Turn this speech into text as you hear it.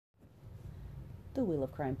The Wheel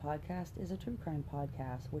of Crime podcast is a true crime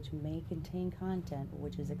podcast which may contain content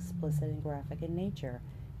which is explicit and graphic in nature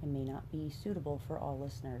and may not be suitable for all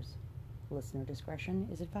listeners. Listener discretion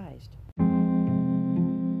is advised.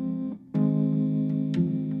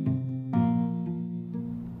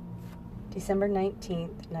 December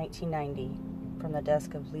 19th, 1990, from the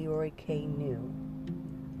desk of Leroy K. New.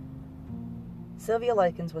 Sylvia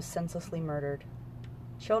Likens was senselessly murdered.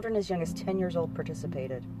 Children as young as 10 years old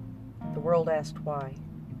participated. The world asked why.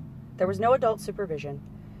 There was no adult supervision.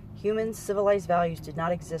 Human civilized values did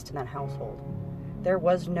not exist in that household. There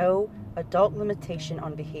was no adult limitation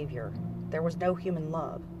on behavior. There was no human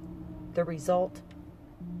love. The result?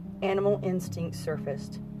 Animal instinct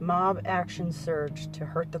surfaced. Mob action surged to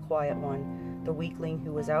hurt the quiet one, the weakling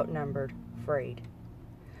who was outnumbered, frayed.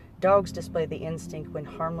 Dogs display the instinct when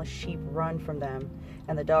harmless sheep run from them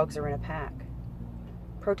and the dogs are in a pack.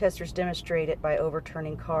 Protesters demonstrate it by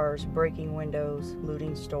overturning cars, breaking windows,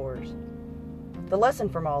 looting stores. The lesson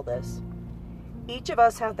from all this: each of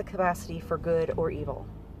us have the capacity for good or evil.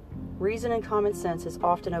 Reason and common sense is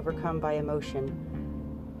often overcome by emotion,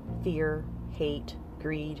 fear, hate,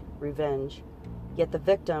 greed, revenge. Yet the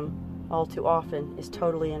victim, all too often, is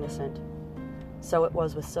totally innocent. So it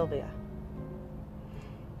was with Sylvia.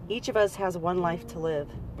 Each of us has one life to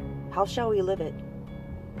live. How shall we live it?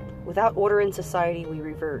 Without order in society, we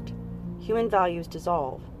revert. Human values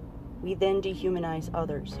dissolve. We then dehumanize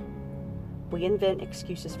others. We invent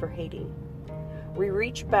excuses for hating. We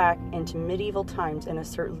reach back into medieval times and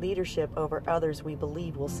assert leadership over others we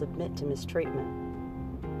believe will submit to mistreatment.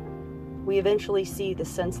 We eventually see the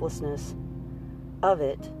senselessness of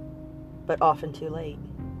it, but often too late.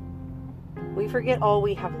 We forget all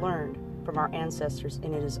we have learned from our ancestors,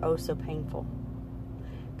 and it is oh so painful.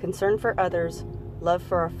 Concern for others, love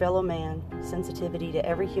for our fellow man, sensitivity to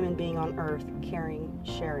every human being on earth, caring,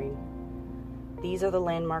 sharing. These are the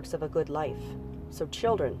landmarks of a good life. So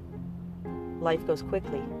children, life goes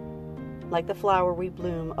quickly. Like the flower, we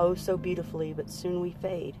bloom oh so beautifully, but soon we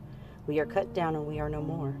fade. We are cut down and we are no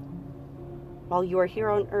more. While you are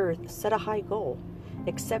here on earth, set a high goal.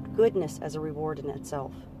 Accept goodness as a reward in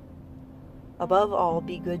itself. Above all,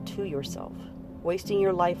 be good to yourself. Wasting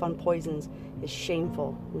your life on poisons is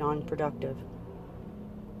shameful, non-productive.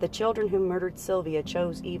 The children who murdered Sylvia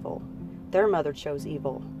chose evil. Their mother chose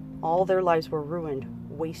evil. All their lives were ruined,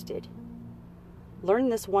 wasted. Learn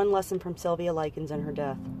this one lesson from Sylvia Likens and her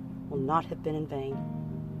death will not have been in vain.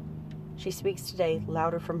 She speaks today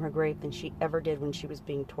louder from her grave than she ever did when she was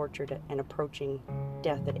being tortured and approaching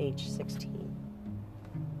death at age 16.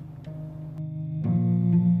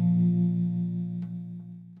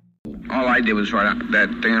 All I did was write that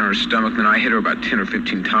thing on her stomach, and I hit her about 10 or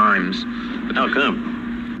 15 times. But how come?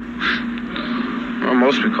 Well,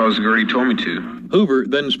 mostly because Gertie told me to. Hoover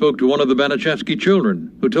then spoke to one of the Baniszewski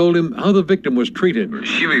children, who told him how the victim was treated.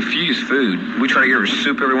 She refused food. We tried to give her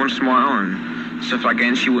soup every once in a while and stuff like that,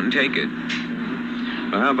 and she wouldn't take it.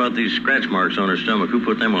 Well, how about these scratch marks on her stomach? Who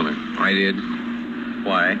put them on her? I did.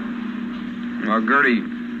 Why? Well, Gertie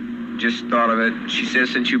just thought of it. She said,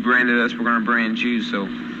 since you branded us, we're going to brand you, so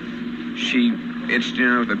she etched it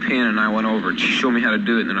in with a pen, and I went over it. She showed me how to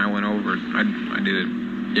do it, and then I went over it. I did it.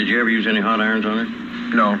 Did you ever use any hot irons on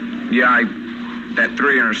her? No. Yeah, that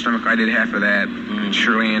 3 on her stomach, I did half of that. And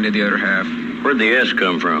Shirley Ann did the other half. Where'd the S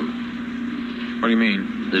come from? What do you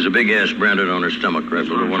mean? There's a big S branded on her stomach, right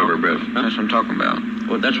below one of her breasts. That's what I'm talking about.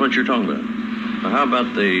 Well, that's what you're talking about. Well, how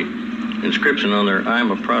about the inscription on there, I'm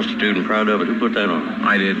a prostitute and proud of it? Who put that on her?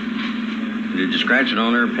 I did. Did you scratch it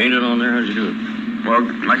on her, paint it on there? How'd you do it? Well,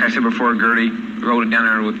 like I said before, Gertie wrote it down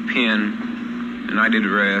there with a pen, and I did the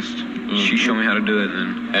rest. She showed me how to do it,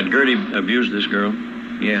 and then... Had Gertie abused this girl?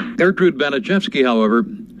 Yeah. Gertrude Baniszewski, however,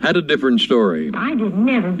 had a different story. I did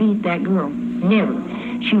never beat that girl. Never.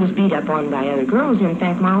 She was beat up on by other girls. In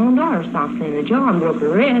fact, my own daughter socked her in the jaw and broke her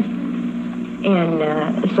wrist.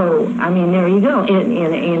 And so, I mean, there you go.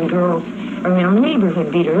 And girls around the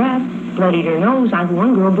neighborhood beat her up, bloodied her nose.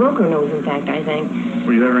 One girl broke her nose, in fact, I think.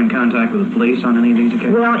 Were you ever in contact with the police on any of these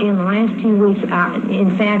occasions? Well, in the last 2 weeks,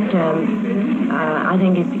 in fact, I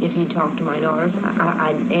think if you talk to my daughters,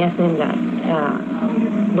 I'd ask them that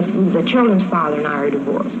the children's father and I are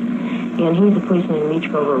divorced, and he's a policeman in Beach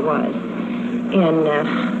Grove, or was. And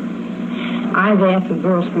I've asked the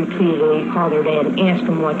girls to be treated, and he called their dad and asked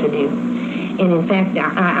them what to do. And in fact,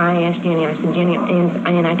 I asked Jenny, I said, Jenny,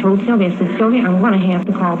 and I told Sylvia, I said, Sylvia, I'm going to have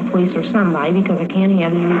to call the police or somebody because I can't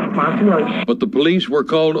have any responsibility. But the police were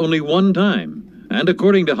called only one time, and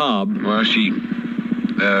according to Hobb... Well,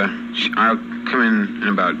 I'll come in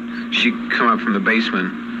about, she come up from the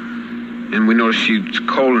basement, and we noticed she was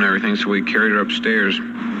cold and everything, so we carried her upstairs.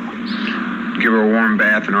 give her a warm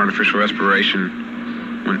bath and artificial respiration.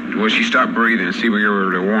 When she stopped breathing, we gave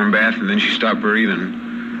her a warm bath, and then she stopped breathing.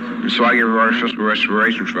 And so I gave her artificial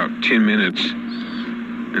respiration for about 10 minutes.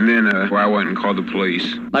 And then I went and called the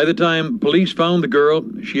police. By the time police found the girl,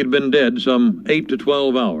 she had been dead some 8 to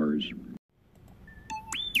 12 hours.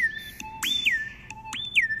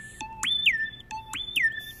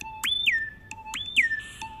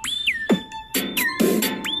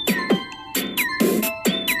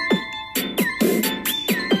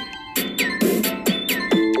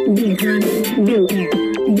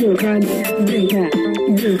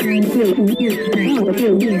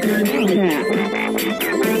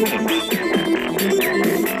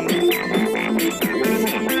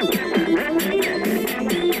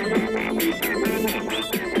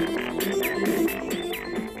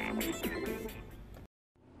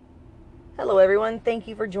 Hello everyone, thank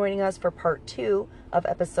you for joining us for part 2 of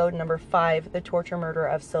episode number 5, The Torture Murder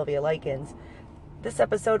of Sylvia Likens. This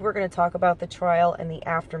episode we're going to talk about the trial and the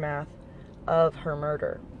aftermath of her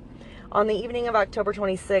murder. On the evening of October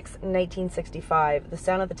 26, 1965, the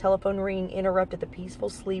sound of the telephone ring interrupted the peaceful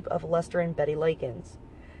sleep of Lester and Betty Likens.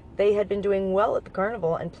 They had been doing well at the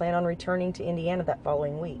carnival and planned on returning to Indiana that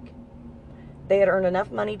following week. They had earned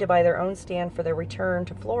enough money to buy their own stand for their return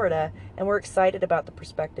to Florida and were excited about the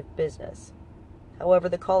prospective business. However,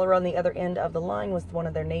 the caller on the other end of the line was one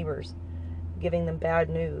of their neighbors, giving them bad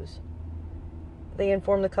news. They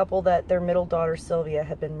informed the couple that their middle daughter, Sylvia,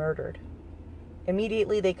 had been murdered.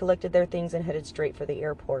 Immediately, they collected their things and headed straight for the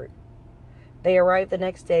airport. They arrived the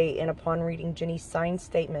next day, and upon reading Ginny's signed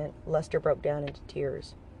statement, Lester broke down into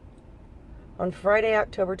tears. On Friday,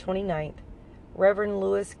 October 29th, Reverend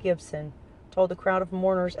Lewis Gibson told the crowd of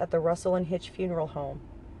mourners at the Russell and Hitch funeral home,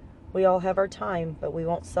 "We all have our time, but we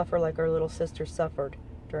won't suffer like our little sister suffered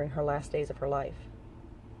during her last days of her life."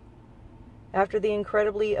 After the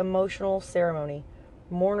incredibly emotional ceremony,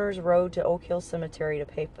 mourners rode to Oak Hill Cemetery to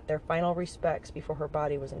pay their final respects before her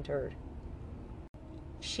body was interred.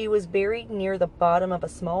 She was buried near the bottom of a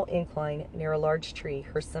small incline near a large tree,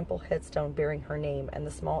 her simple headstone bearing her name and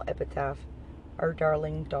the small epitaph, "Our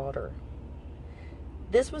darling daughter."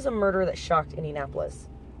 This was a murder that shocked Indianapolis.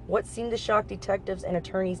 What seemed to shock detectives and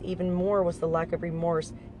attorneys even more was the lack of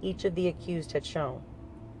remorse each of the accused had shown.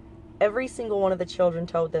 Every single one of the children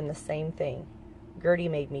told them the same thing: "Gertie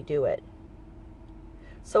made me do it."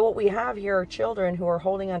 So what we have here are children who are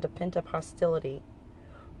holding on to pent-up hostility,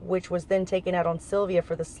 which was then taken out on Sylvia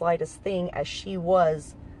for the slightest thing, as she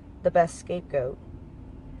was the best scapegoat.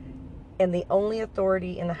 And the only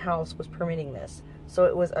authority in the house was permitting this, so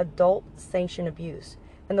it was adult-sanctioned abuse.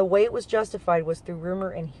 And the way it was justified was through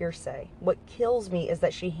rumor and hearsay. What kills me is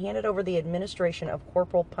that she handed over the administration of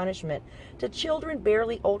corporal punishment to children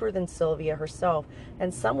barely older than Sylvia herself,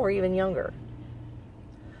 and some were even younger.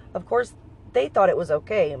 Of course, they thought it was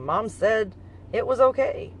okay. Mom said it was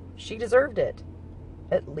okay. She deserved it.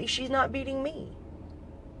 At least she's not beating me.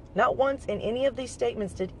 Not once in any of these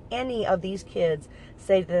statements did any of these kids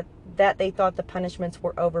say that they thought the punishments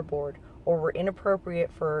were overboard or were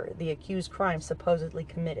inappropriate for the accused crime supposedly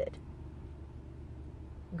committed.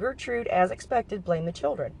 Gertrude, as expected, blamed the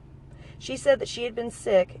children. She said that she had been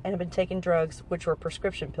sick and had been taking drugs, which were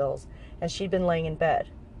prescription pills, and she'd been laying in bed.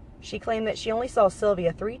 She claimed that she only saw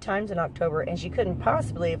Sylvia 3 times in October, and she couldn't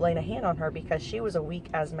possibly have laid a hand on her because she was a weak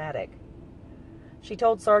asthmatic. She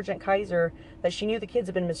told Sergeant Kaiser that she knew the kids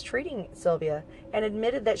had been mistreating Sylvia, and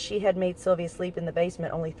admitted that she had made Sylvia sleep in the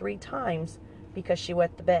basement only 3 times because she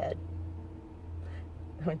wet the bed.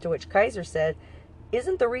 To which Kaiser said,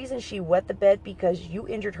 "Isn't the reason she wet the bed because you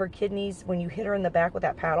injured her kidneys when you hit her in the back with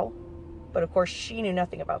that paddle?" But of course she knew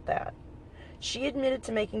nothing about that. She admitted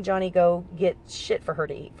to making Johnny go get shit for her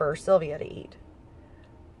to eat, for Sylvia to eat.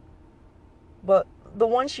 But the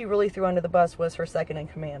one she really threw under the bus was her second in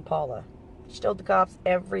command, Paula. She told the cops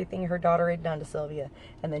everything her daughter had done to Sylvia,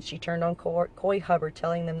 and then she turned on Coy Hubbard,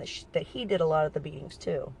 telling them that he did a lot of the beatings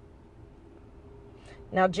too.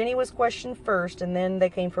 Now, Ginny was questioned first, and then they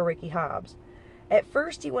came for Ricky Hobbs. At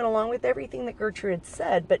first, he went along with everything that Gertrude had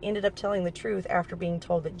said, but ended up telling the truth after being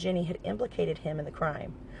told that Ginny had implicated him in the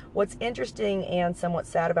crime. What's interesting and somewhat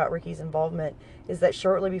sad about Ricky's involvement is that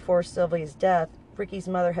shortly before Sylvia's death, Ricky's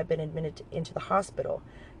mother had been admitted into the hospital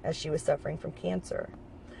as she was suffering from cancer.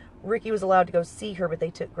 Ricky was allowed to go see her, but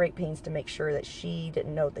they took great pains to make sure that she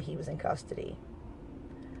didn't know that he was in custody.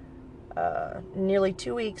 Nearly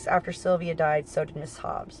 2 weeks after Sylvia died, so did Miss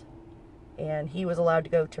Hobbs. And he was allowed to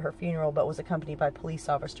go to her funeral, but was accompanied by police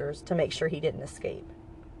officers to make sure he didn't escape.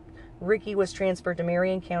 Ricky was transferred to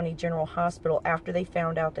Marion County General Hospital after they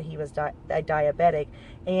found out that he was diabetic,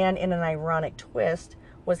 and in an ironic twist,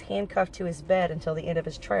 was handcuffed to his bed until the end of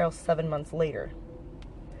his trial 7 months later.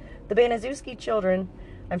 The Baniszewski children,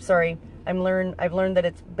 I've learned that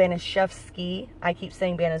it's Banaszewski. I keep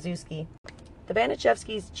saying Baniszewski. The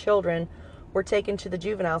Banaszewski's children were taken to the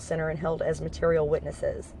juvenile center and held as material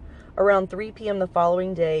witnesses. Around 3 p.m. the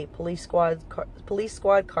following day, police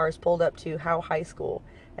squad cars pulled up to Howe High School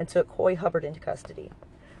and took Coy Hubbard into custody.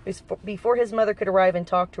 Before his mother could arrive and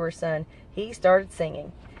talk to her son, he started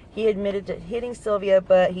singing. He admitted to hitting Sylvia,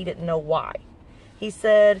 but he didn't know why. He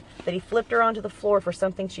said that he flipped her onto the floor for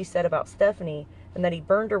something she said about Stephanie, and that he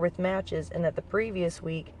burned her with matches, and that the previous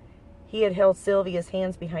week he had held Sylvia's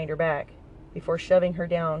hands behind her back before shoving her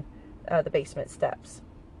down the basement steps.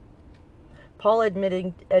 Paula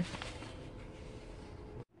admitted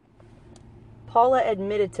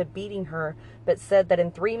to beating her, but said that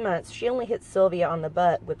in 3 months she only hit Sylvia on the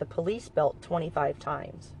butt with a police belt 25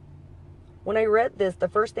 times. When I read this, the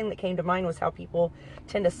first thing that came to mind was how people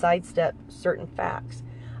tend to sidestep certain facts.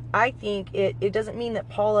 I think it doesn't mean that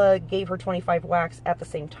Paula gave her 25 whacks at the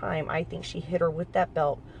same time. I think she hit her with that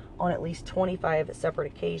belt on at least 25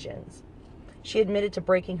 separate occasions. She admitted to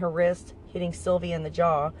breaking her wrist, hitting Sylvia in the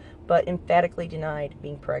jaw, but emphatically denied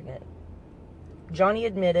being pregnant. Johnny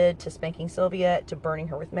admitted to spanking Sylvia, to burning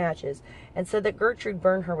her with matches, and said that Gertrude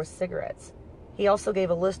burned her with cigarettes. He also gave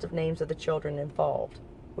a list of names of the children involved,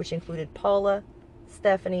 which included Paula,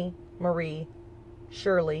 Stephanie, Marie,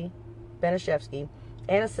 Shirley, Banaszewski,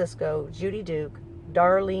 Anna Cisco, Judy Duke,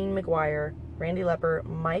 Darlene McGuire, Randy Lepper,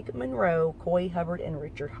 Mike Monroe, Coy Hubbard, and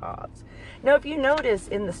Richard Hobbs. Now, if you notice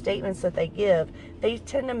in the statements that they give, they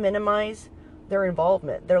tend to minimize their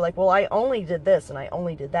involvement. They're like, well, I only did this and I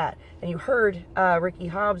only did that. And you heard Ricky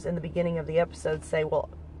Hobbs in the beginning of the episode say, well,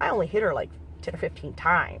 I only hit her like 10 or 15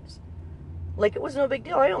 times. Like, it was no big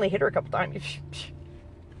deal. I only hit her a couple times.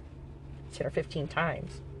 10 or 15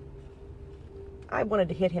 times. I wanted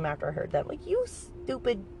to hit him after I heard that. Like, you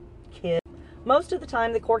stupid kid. Most of the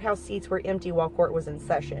time, the courthouse seats were empty while court was in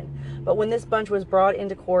session. But when this bunch was brought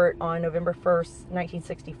into court on November 1st,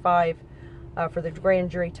 1965, for the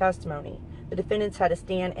grand jury testimony, the defendants had to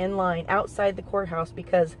stand in line outside the courthouse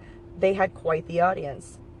because they had quite the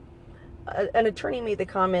audience. An attorney made the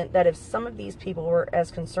comment that if some of these people were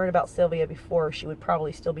as concerned about Sylvia before, she would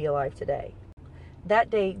probably still be alive today.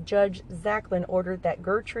 That day, Judge Zachlin ordered that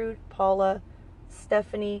Gertrude, Paula,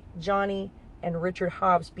 Stephanie, Johnny, and Richard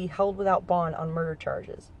Hobbs be held without bond on murder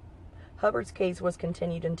charges. Hubbard's case was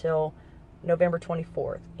continued until November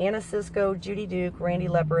 24th. Anna Cisco, Judy Duke, Randy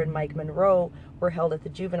Lepper, and Mike Monroe were held at the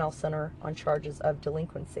juvenile center on charges of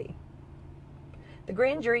delinquency. The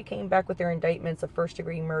grand jury came back with their indictments of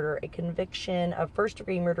first-degree murder. A conviction of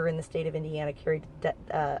first-degree murder in the state of Indiana carried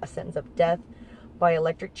a sentence of death by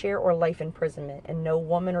electric chair or life imprisonment, and no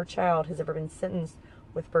woman or child has ever been sentenced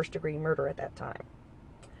with first-degree murder at that time.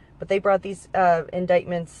 But they brought these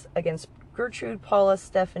indictments against Gertrude, Paula,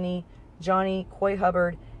 Stephanie, Johnny, Coy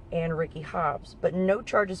Hubbard, and Ricky Hobbs. But no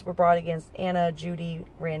charges were brought against Anna, Judy,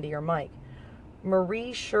 Randy, or Mike.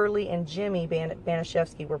 Marie, Shirley, and Jimmy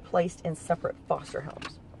Banaszewski were placed in separate foster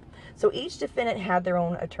homes. So each defendant had their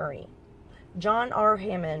own attorney. John R.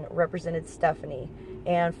 Hammond represented Stephanie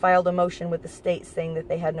and filed a motion with the state saying that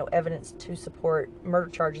they had no evidence to support murder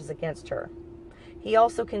charges against her. He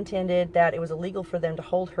also contended that it was illegal for them to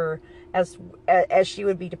hold her as she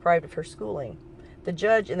would be deprived of her schooling. The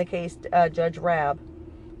judge in the case, Judge Rabb,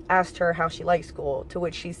 asked her how she liked school, to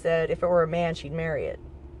which she said if it were a man, she'd marry it.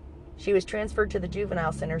 She was transferred to the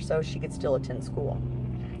juvenile center so she could still attend school.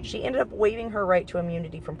 She ended up waiving her right to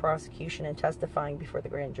immunity from prosecution and testifying before the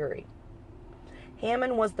grand jury.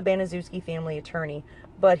 Hammond was the Baniszewski family attorney,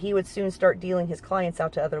 but he would soon start dealing his clients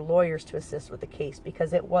out to other lawyers to assist with the case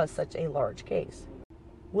because it was such a large case.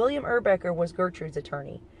 William Urbecker was Gertrude's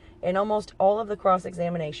attorney. In almost all of the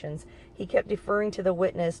cross-examinations, he kept deferring to the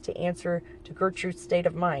witness to answer to Gertrude's state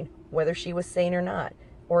of mind, whether she was sane or not,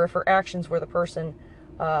 or if her actions were the person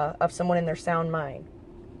of someone in their sound mind.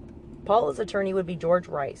 Paula's attorney would be George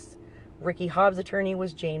Rice. Ricky Hobbs' attorney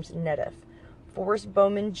was James Nedeff. Forrest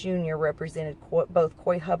Bowman Jr. represented both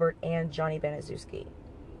Coy Hubbard and Johnny Banaszewski.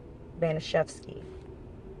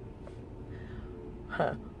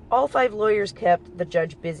 All 5 lawyers kept the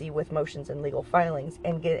judge busy with motions and legal filings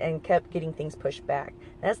and kept getting things pushed back.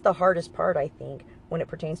 That's the hardest part, I think, when it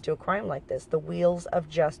pertains to a crime like this. The wheels of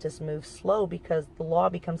justice move slow because the law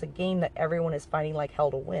becomes a game that everyone is fighting like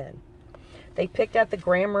hell to win. They picked at the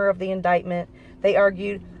grammar of the indictment. They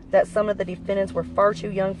argued that some of the defendants were far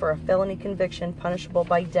too young for a felony conviction punishable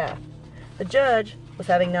by death. The judge was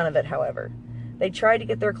having none of it, however. They tried to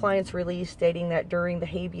get their clients released, stating that during the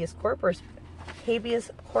habeas corpus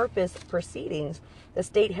habeas corpus proceedings, the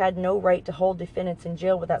state had no right to hold defendants in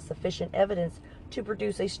jail without sufficient evidence to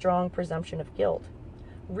produce a strong presumption of guilt.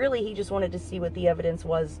 Really, he just wanted to see what the evidence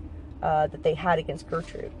was that they had against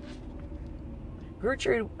Gertrude.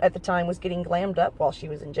 Gertrude, at the time, was getting glammed up while she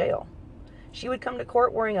was in jail. She would come to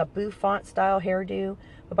court wearing a bouffant-style hairdo,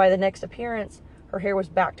 but by the next appearance, her hair was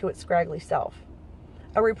back to its scraggly self.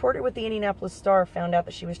 A reporter with the Indianapolis Star found out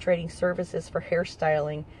that she was trading services for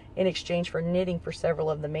hairstyling in exchange for knitting for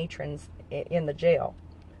several of the matrons in the jail.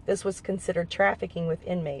 This was considered trafficking with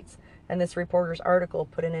inmates, and this reporter's article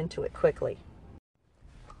put an end to it quickly.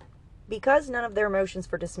 Because none of their motions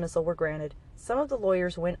for dismissal were granted, some of the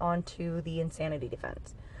lawyers went on to the insanity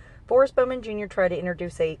defense. Forrest Bowman Jr. tried to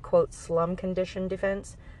introduce a, quote, slum condition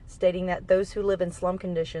defense, stating that those who live in slum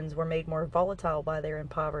conditions were made more volatile by their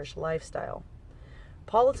impoverished lifestyle.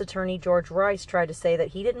 Paula's attorney, George Rice, tried to say that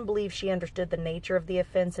he didn't believe she understood the nature of the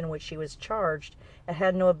offense in which she was charged and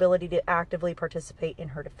had no ability to actively participate in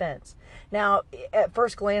her defense. Now, at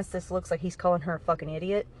first glance, this looks like he's calling her a fucking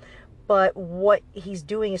idiot, but what he's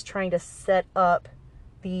doing is trying to set up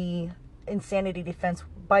the insanity defense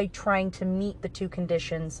by trying to meet the two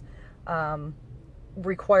conditions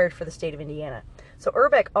required for the state of Indiana. So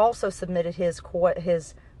Urbeck also submitted his quote,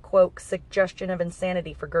 suggestion of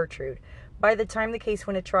insanity for Gertrude. By the time the case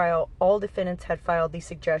went to trial, all defendants had filed these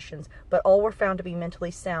suggestions, but all were found to be mentally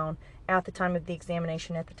sound at the time of the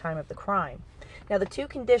examination, at the time of the crime. Now, the two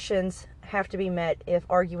conditions have to be met if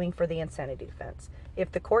arguing for the insanity defense.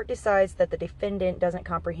 If the court decides that the defendant doesn't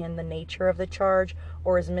comprehend the nature of the charge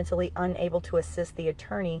or is mentally unable to assist the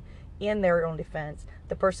attorney in their own defense,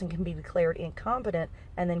 the person can be declared incompetent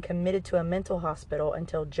and then committed to a mental hospital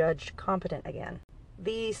until judged competent again.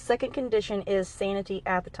 The second condition is sanity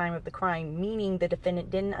at the time of the crime, meaning the defendant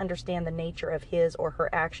didn't understand the nature of his or her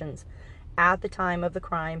actions at the time of the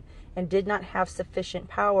crime and did not have sufficient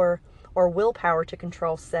power or willpower to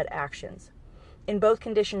control said actions. In both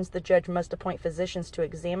conditions, the judge must appoint physicians to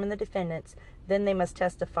examine the defendants, then they must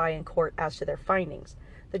testify in court as to their findings.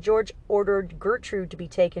 The judge ordered Gertrude to be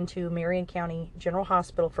taken to Marion County General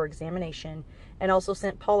Hospital for examination and also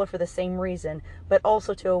sent Paula for the same reason, but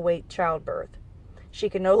also to await childbirth. She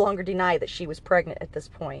could no longer deny that she was pregnant at this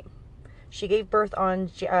point. She gave birth on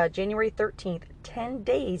January 13th, 10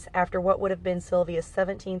 days after what would have been Sylvia's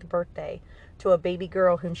 17th birthday, to a baby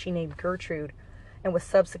girl whom she named Gertrude and was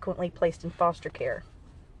subsequently placed in foster care.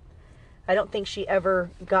 I don't think she ever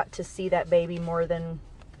got to see that baby more than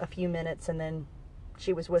a few minutes, and then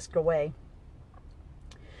she was whisked away.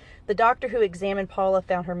 The doctor who examined Paula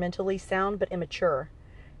found her mentally sound but immature,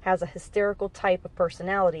 has a hysterical type of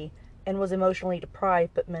personality, and was emotionally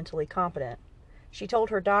deprived but mentally competent. She told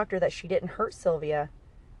her doctor that she didn't hurt Sylvia,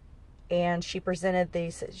 and she presented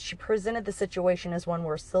the situation as one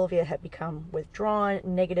where Sylvia had become withdrawn,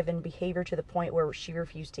 negative in behavior to the point where she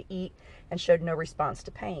refused to eat and showed no response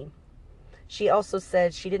to pain. She also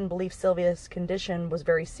said she didn't believe Sylvia's condition was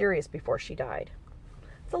very serious before she died.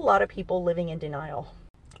 It's a lot of people living in denial.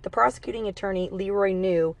 The prosecuting attorney, Leroy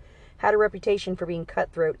New, had a reputation for being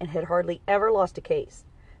cutthroat and had hardly ever lost a case.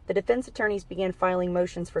 The defense attorneys began filing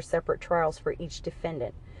motions for separate trials for each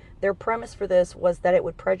defendant. Their premise for this was that it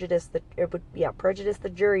would prejudice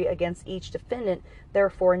the jury against each defendant,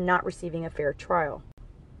 therefore not receiving a fair trial.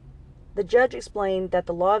 The judge explained that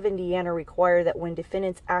the law of Indiana required that when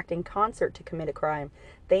defendants act in concert to commit a crime,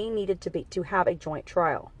 they needed to have a joint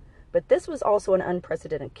trial. But this was also an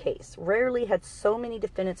unprecedented case. Rarely had so many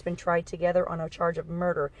defendants been tried together on a charge of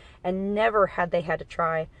murder, and never had they had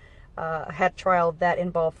trial that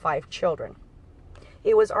involved 5 children.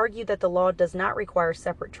 It was argued that the law does not require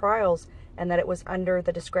separate trials and that it was under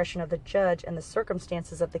the discretion of the judge and the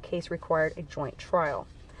circumstances of the case required a joint trial.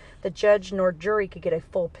 The judge nor jury could get a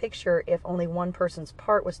full picture if only one person's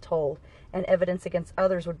part was told, and evidence against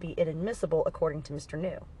others would be inadmissible according to Mr.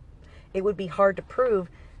 New. It would be hard to prove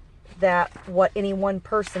that what any one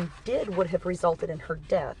person did would have resulted in her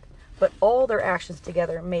death, but all their actions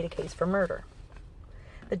together made a case for murder.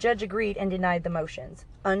 The judge agreed and denied the motions.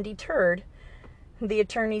 Undeterred, the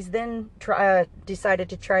attorneys then decided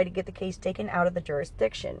to try to get the case taken out of the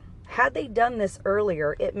jurisdiction. Had they done this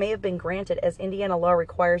earlier, it may have been granted, as Indiana law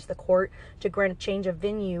requires the court to grant a change of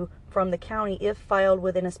venue from the county if filed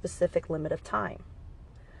within a specific limit of time.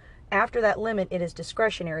 After that limit, it is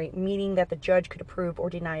discretionary, meaning that the judge could approve or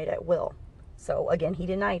deny it at will. So, again, he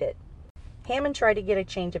denied it. Hammond tried to get a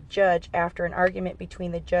change of judge after an argument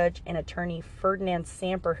between the judge and attorney Ferdinand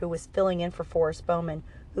Samper, who was filling in for Forrest Bowman,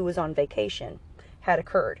 who was on vacation, had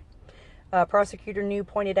occurred. Prosecutor New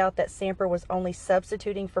pointed out that Samper was only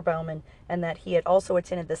substituting for Bowman and that he had also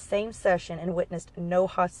attended the same session and witnessed no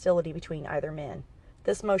hostility between either men.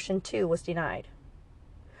 This motion, too, was denied.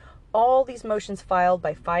 All these motions filed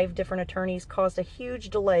by 5 different attorneys caused a huge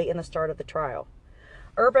delay in the start of the trial.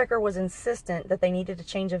 Urbecker was insistent that they needed to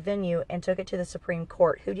change a venue and took it to the Supreme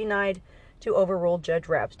Court, who denied to overrule Judge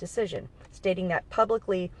Rabb's decision, stating that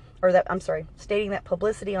publicity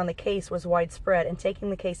on the case was widespread and taking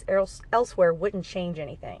the case elsewhere wouldn't change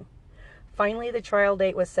anything. Finally, the trial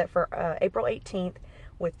date was set for April 18th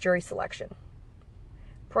with jury selection.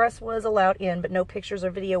 Press was allowed in, but no pictures or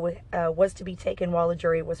video was to be taken while the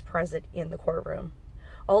jury was present in the courtroom.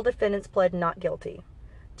 All defendants pled not guilty.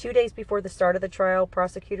 2 days before the start of the trial,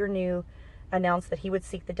 Prosecutor New announced that he would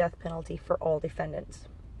seek the death penalty for all defendants.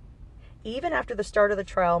 Even after the start of the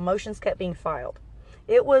trial, motions kept being filed.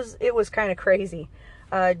 It was kind of crazy.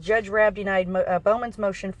 Judge Rabb denied Bowman's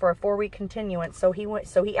motion for a 4-week continuance, so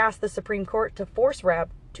he asked the Supreme Court to force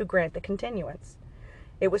Rabb to grant the continuance.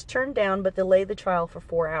 It was turned down, but delayed the trial for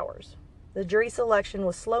 4 hours. The jury selection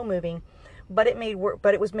was slow-moving, but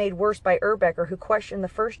it was made worse by Urbecker, who questioned the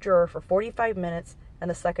first juror for 45 minutes and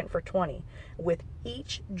the second for 20. With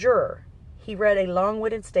each juror, he read a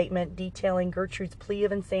long-winded statement detailing Gertrude's plea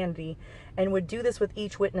of insanity, and would do this with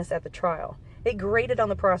each witness at the trial. It grated on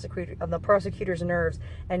the prosecutor's nerves,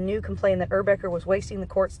 and New complained that Urbecker was wasting the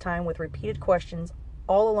court's time with repeated questions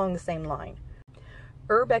all along the same line.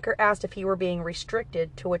 Urbecker asked if he were being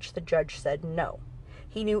restricted, to which the judge said no.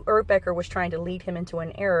 He knew Urbecker was trying to lead him into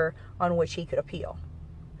an error on which he could appeal.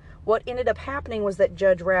 What ended up happening was that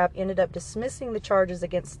Judge Rabb ended up dismissing the charges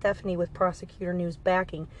against Stephanie with Prosecutor New's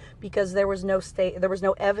backing, because there was no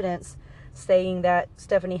evidence saying that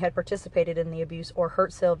Stephanie had participated in the abuse or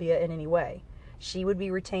hurt Sylvia in any way. She would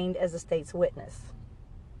be retained as the state's witness.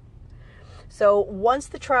 So once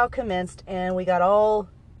the trial commenced and we got all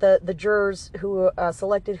the jurors who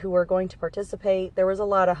selected who were going to participate, there was a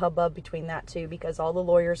lot of hubbub between that too, because all the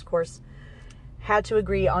lawyers, of course, had to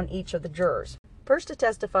agree on each of the jurors. First to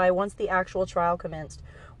testify once the actual trial commenced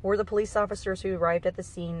were the police officers who arrived at the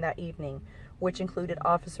scene that evening, which included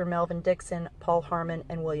Officer Melvin Dixon, Paul Harmon,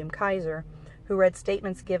 and William Kaiser, who read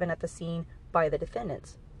statements given at the scene by the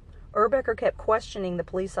defendants. Urbecker kept questioning the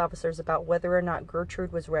police officers about whether or not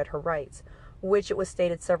Gertrude was read her rights, which it was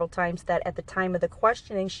stated several times that at the time of the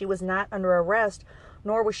questioning she was not under arrest,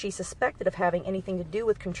 nor was she suspected of having anything to do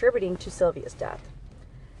with contributing to Sylvia's death.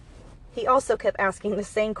 He also kept asking the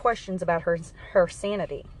same questions about her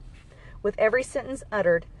sanity. With every sentence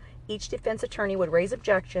uttered, each defense attorney would raise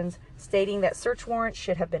objections, stating that search warrants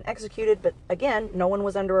should have been executed, but again, no one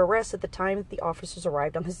was under arrest at the time that the officers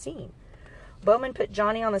arrived on the scene. Bowman put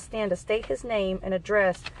Johnny on the stand to state his name and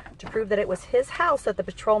address to prove that it was his house that the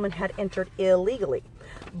patrolman had entered illegally.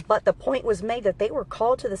 But the point was made that they were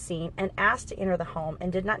called to the scene and asked to enter the home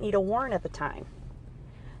and did not need a warrant at the time.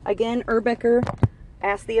 Again, Urbecker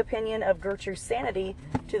asked the opinion of Gertrude's sanity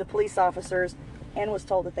to the police officers and was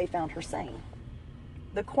told that they found her sane.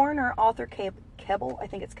 The coroner, Arthur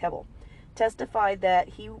Keble, testified that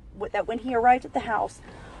when he arrived at the house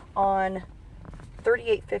on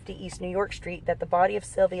 3850 East New York Street, that the body of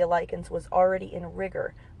Sylvia Likens was already in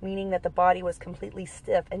rigor, meaning that the body was completely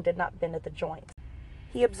stiff and did not bend at the joints.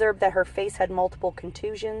 He observed that her face had multiple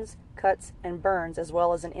contusions, cuts, and burns, as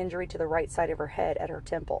well as an injury to the right side of her head at her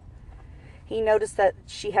temple. He noticed that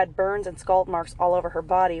she had burns and scald marks all over her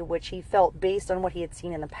body, which he felt, based on what he had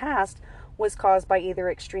seen in the past, was caused by either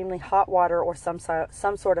extremely hot water or some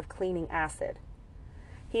sort of cleaning acid.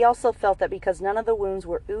 He also felt that because none of the wounds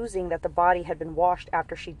were oozing, that the body had been washed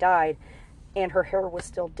after she died and her hair was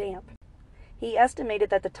still damp. He estimated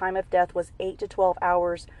that the time of death was 8 to 12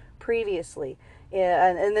 hours previously,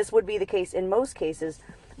 and this would be the case in most cases,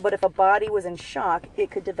 but if a body was in shock, it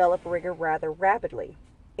could develop rigor rather rapidly.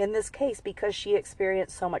 In this case, because she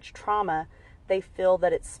experienced so much trauma, they feel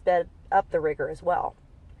that it sped up the rigor as well.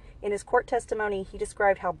 In his court testimony, he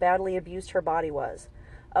described how badly abused her body was.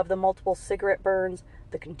 Of the multiple cigarette burns,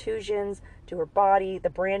 the contusions to her body, the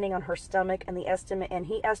branding on her stomach, and he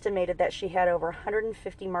estimated that she had over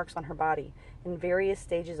 150 marks on her body in various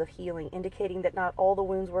stages of healing, indicating that not all the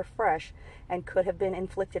wounds were fresh and could have been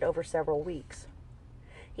inflicted over several weeks.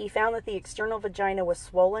 He found that the external vagina was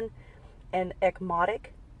swollen and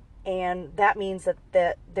ecmotic, and that means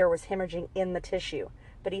that there was hemorrhaging in the tissue.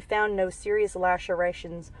 But he found no serious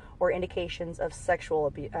lacerations or indications of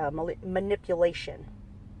sexual manipulation.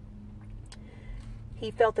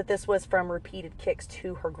 He felt that this was from repeated kicks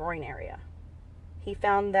to her groin area. He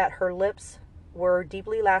found that her lips were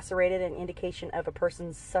deeply lacerated, an indication of a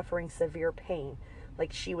person suffering severe pain,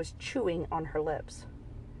 like she was chewing on her lips.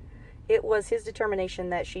 It was his determination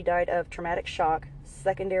that she died of traumatic shock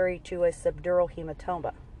secondary to a subdural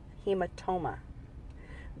hematoma.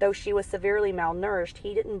 Though she was severely malnourished,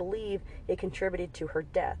 he didn't believe it contributed to her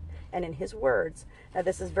death. And in his words, now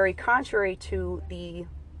this is very contrary to the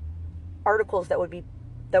articles that would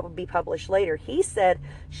be published later. He said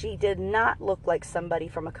she did not look like somebody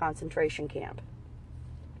from a concentration camp.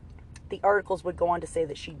 The articles would go on to say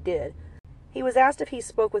that she did. He was asked if he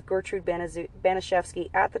spoke with Gertrude Banaszewski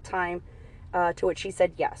at the time, to which she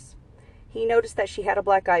said yes. He noticed that she had a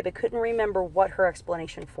black eye, but couldn't remember what her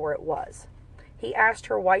explanation for it was. He asked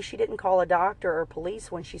her why she didn't call a doctor or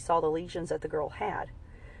police when she saw the lesions that the girl had.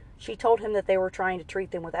 She told him that they were trying to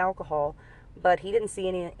treat them with alcohol, but he didn't see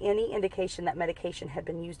any indication that medication had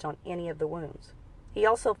been used on any of the wounds. He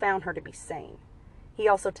also found her to be sane. He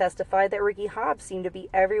also testified that Ricky Hobbs seemed to be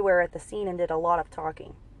everywhere at the scene and did a lot of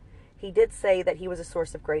talking. He did say that he was a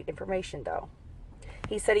source of great information, though.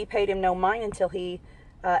 He said he paid him no mind until he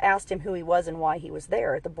asked him who he was and why he was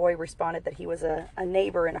there. The boy responded that he was a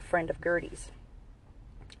neighbor and a friend of Gertie's.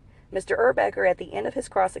 Mr. Urbecker, at the end of his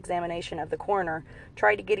cross-examination of the coroner,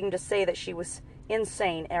 tried to get him to say that she was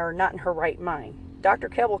insane or not in her right mind. Dr.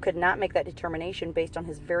 Kebbell could not make that determination based on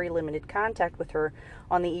his very limited contact with her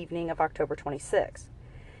on the evening of October 26.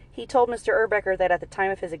 He told Mr. Urbecker that at the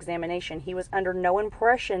time of his examination, he was under no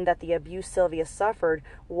impression that the abuse Sylvia suffered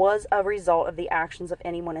was a result of the actions of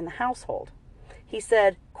anyone in the household. He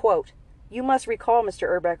said, quote, "You must recall, Mr.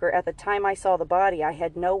 Urbecker, at the time I saw the body, I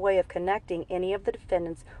had no way of connecting any of the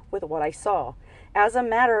defendants with what I saw. As a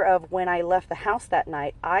matter of when I left the house that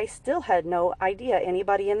night, I still had no idea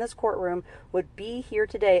anybody in this courtroom would be here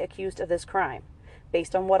today accused of this crime.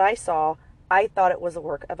 Based on what I saw, I thought it was the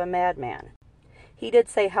work of a madman." He did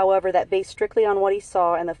say, however, that based strictly on what he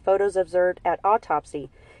saw and the photos observed at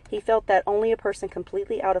autopsy, he felt that only a person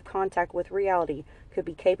completely out of contact with reality could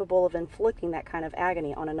be capable of inflicting that kind of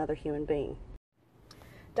agony on another human being.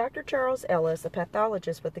 Dr. Charles Ellis, a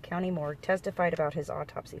pathologist with the county morgue, testified about his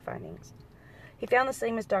autopsy findings. He found the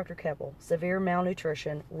same as Dr. Kebbell: severe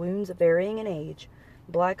malnutrition, wounds varying in age,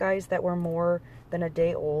 black eyes that were more than a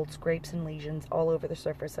day old, scrapes and lesions all over the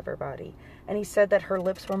surface of her body. And he said that her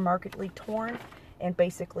lips were markedly torn and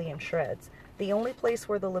basically in shreds. The only place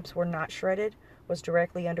where the lips were not shredded was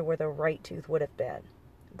directly under where the right tooth would have been.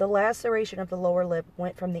 The laceration of the lower lip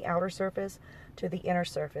went from the outer surface to the inner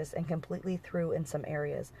surface and completely through in some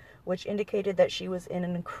areas, which indicated that she was in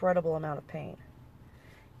an incredible amount of pain.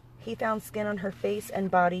 He found skin on her face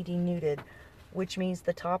and body denuded, which means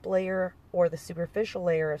the top layer or the superficial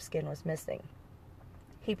layer of skin was missing.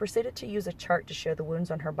 He proceeded to use a chart to show the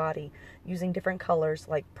wounds on her body using different colors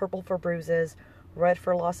like purple for bruises, red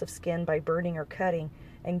for loss of skin by burning or cutting,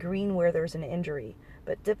 and green where there's an injury.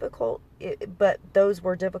 But those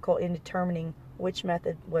were difficult in determining which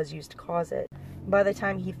method was used to cause it. By the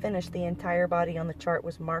time he finished, the entire body on the chart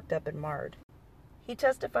was marked up and marred. He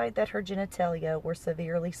testified that her genitalia were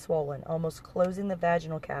severely swollen, almost closing the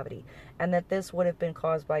vaginal cavity, and that this would have been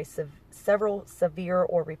caused by several severe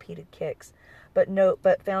or repeated kicks, but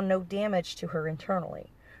found no damage to her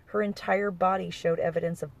internally. Her entire body showed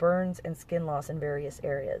evidence of burns and skin loss in various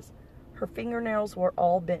areas. Her fingernails were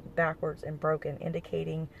all bent backwards and broken,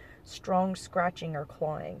 indicating strong scratching or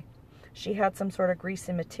clawing. She had some sort of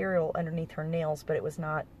greasy material underneath her nails, but it was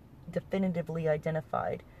not definitively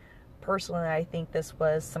identified. Personally, I think this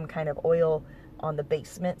was some kind of oil on the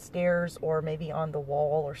basement stairs or maybe on the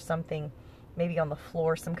wall or something, maybe on the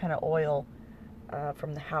floor, some kind of oil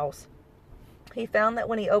from the house. He found that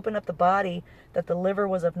when he opened up the body that the liver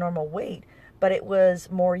was of normal weight, but it was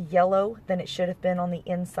more yellow than it should have been on the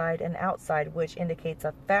inside and outside, which indicates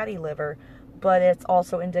a fatty liver, but it's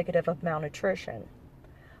also indicative of malnutrition.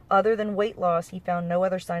 Other than weight loss, he found no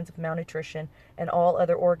other signs of malnutrition, and all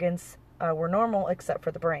other organs were normal except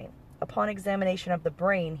for the brain. Upon examination of the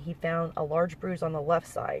brain, he found a large bruise on the left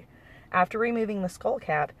side. After removing the skull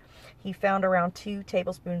cap, he found around 2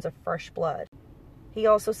 tablespoons of fresh blood. He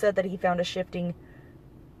also said that he found a shifting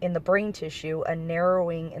in the brain tissue, a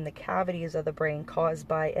narrowing in the cavities of the brain caused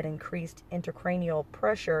by an increased intracranial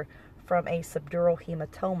pressure from a subdural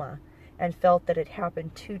hematoma, and felt that it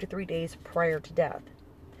happened 2 to 3 days prior to death.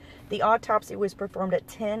 The autopsy was performed at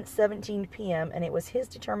 10:17 p.m., and it was his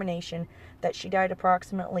determination that she died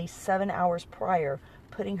approximately 7 hours prior,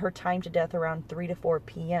 putting her time to death around 3 to 4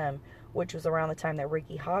 p.m., which was around the time that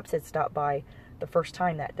Ricky Hobbs had stopped by the first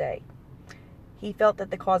time that day. He felt that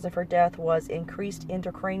the cause of her death was increased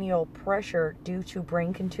intracranial pressure due to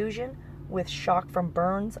brain contusion, with shock from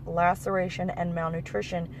burns, laceration, and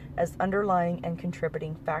malnutrition as underlying and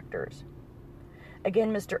contributing factors.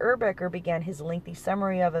 Again, Mr. Urbecker began his lengthy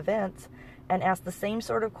summary of events and asked the same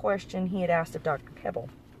sort of question he had asked of Dr. Kebbell.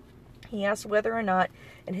 He asked whether or not,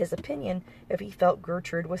 in his opinion, if he felt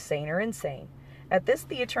Gertrude was sane or insane. At this,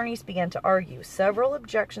 the attorneys began to argue. Several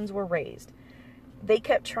objections were raised. They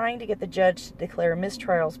kept trying to get the judge to declare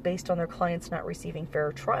mistrials based on their clients not receiving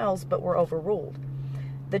fair trials, but were overruled.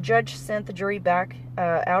 The judge sent the jury back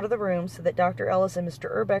out of the room so that Dr. Ellis and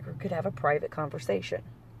Mr. Urbecker could have a private conversation.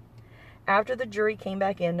 After the jury came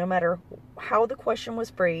back in, no matter how the question was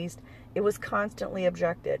phrased, it was constantly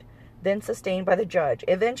objected, then sustained by the judge.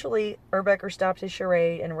 Eventually, Urbecker stopped his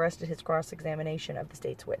charade and arrested his cross-examination of the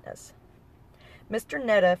state's witness. Mr.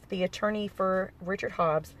 Nedeff, the attorney for Richard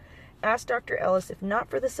Hobbs, asked Dr. Ellis if not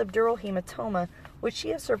for the subdural hematoma, would she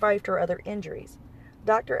have survived her other injuries.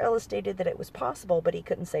 Dr. Ellis stated that it was possible, but he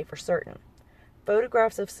couldn't say for certain.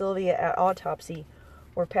 Photographs of Sylvia at autopsy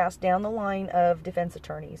were passed down the line of defense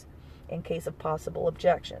attorneys in case of possible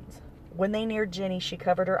objections. When they neared Jenny, she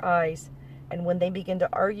covered her eyes, and when they began to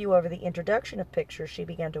argue over the introduction of pictures, she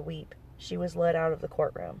began to weep. She was led out of the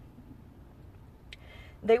courtroom.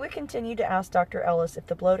 They would continue to ask Dr. Ellis if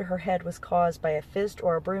the blow to her head was caused by a fist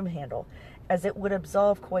or a broom handle, as it would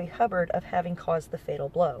absolve Coy Hubbard of having caused the fatal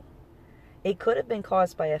blow. It could have been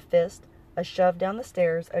caused by a fist, a shove down the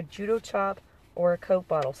stairs, a judo chop, or a Coke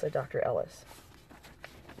bottle, said Dr. Ellis.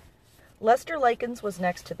 Lester Likens was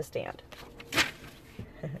next to the stand.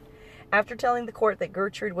 After telling the court that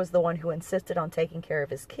Gertrude was the one who insisted on taking care of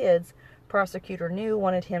his kids, Prosecutor New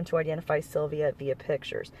wanted him to identify Sylvia via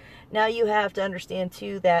pictures. Now you have to understand,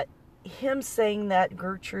 too, that him saying that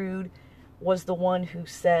Gertrude was the one who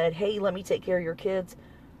said, hey, let me take care of your kids,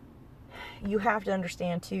 you have to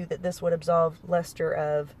understand, too, that this would absolve Lester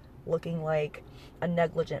of looking like a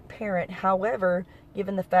negligent parent. However,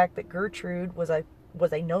 given the fact that Gertrude was a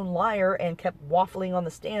known liar and kept waffling on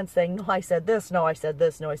the stand saying, no, I said this, no, I said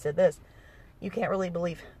this, no, I said this, you can't really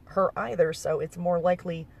believe her either, so it's more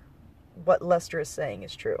likely what Lester is saying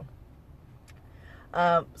is true.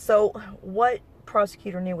 So what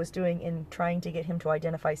Prosecutor New was doing in trying to get him to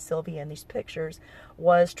identify Sylvia in these pictures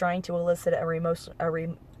was trying to elicit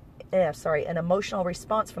an emotional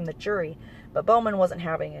response from the jury, but Bowman wasn't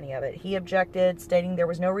having any of it. He objected, stating there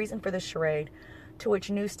was no reason for this charade, to which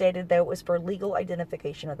New stated that it was for legal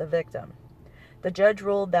identification of the victim. The judge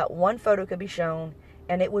ruled that one photo could be shown,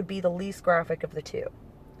 and it would be the least graphic of the two.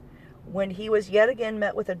 When he was yet again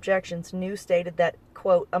met with objections, New stated that,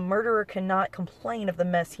 quote, a murderer cannot complain of the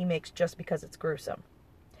mess he makes just because it's gruesome.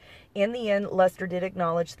 In the end, Lester did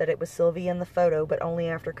acknowledge that it was Sylvia in the photo, but only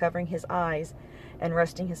after covering his eyes and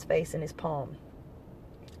resting his face in his palm.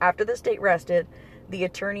 After the state rested, the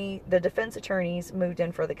defense attorneys moved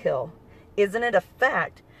in for the kill. Isn't it a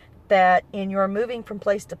fact that in your moving from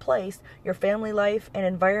place to place, your family life and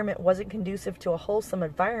environment wasn't conducive to a wholesome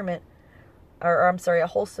environment, a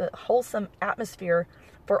wholesome atmosphere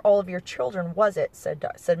for all of your children, was it? said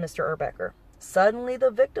Mr. Urbecker. Suddenly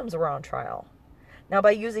the victims were on trial. Now,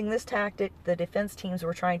 by using this tactic, the defense teams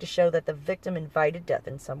were trying to show that the victim invited death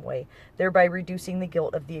in some way, thereby reducing the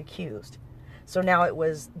guilt of the accused. So now it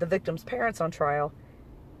was the victim's parents on trial.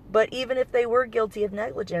 But even if they were guilty of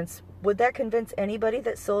negligence, would that convince anybody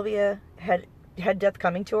that Sylvia had death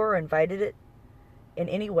coming to her or invited it in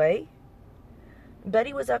any way?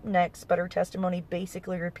 Betty was up next, but her testimony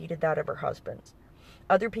basically repeated that of her husband's.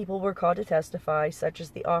 Other people were called to testify, such as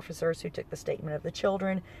the officers who took the statement of the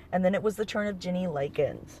children, and then it was the turn of Jenny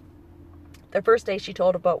Likens. The first day she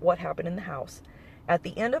told about what happened in the house. At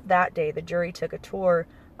the end of that day, the jury took a tour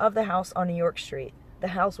of the house on New York Street. The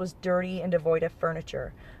house was dirty and devoid of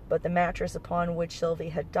furniture, but the mattress upon which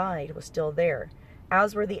Sylvia had died was still there,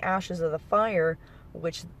 as were the ashes of the fire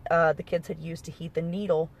which the kids had used to heat the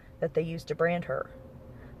needle that they used to brand her.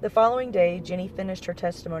 The following day, Jenny finished her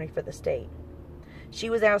testimony for the state. She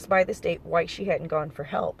was asked by the state why she hadn't gone for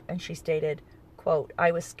help, and she stated, quote,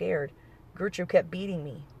 I was scared. Gertrude kept beating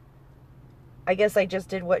me. I guess I just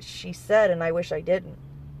did what she said, and I wish I didn't.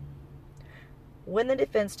 When the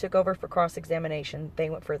defense took over for cross-examination, they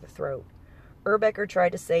went for the throat. Urbecker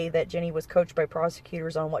tried to say that Jenny was coached by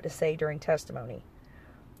prosecutors on what to say during testimony.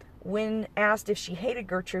 When asked if she hated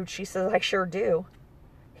Gertrude, she said, I sure do.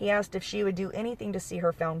 He asked if she would do anything to see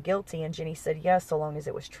her found guilty, and Jenny said yes, so long as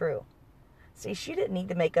it was true. See, she didn't need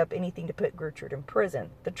to make up anything to put Gertrude in prison.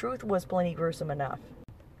 The truth was plenty gruesome enough.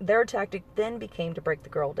 Their tactic then became to break the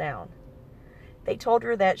girl down. They told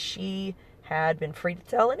her that she had been free to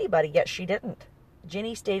tell anybody, yet she didn't.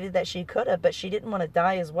 Jenny stated that she could have, but she didn't want to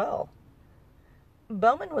die as well.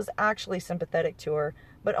 Bowman was actually sympathetic to her,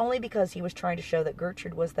 but only because he was trying to show that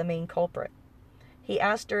Gertrude was the main culprit. He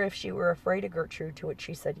asked her if she were afraid of Gertrude, to which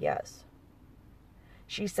she said yes.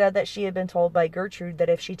 She said that she had been told by Gertrude that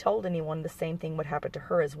if she told anyone, the same thing would happen to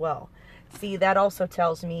her as well. See, that also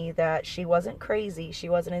tells me that she wasn't crazy, she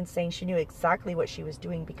wasn't insane, she knew exactly what she was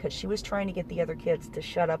doing because she was trying to get the other kids to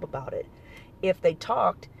shut up about it. If they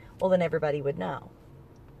talked, well, then everybody would know.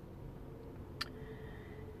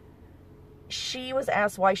 She was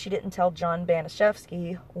asked why she didn't tell John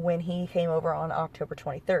Banaszewski when he came over on October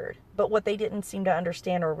 23rd. But what they didn't seem to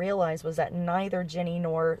understand or realize was that neither Jenny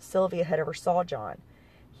nor Sylvia had ever saw John.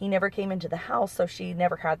 He never came into the house, so she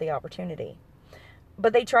never had the opportunity.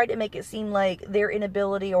 But they tried to make it seem like their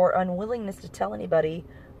inability or unwillingness to tell anybody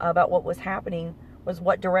about what was happening was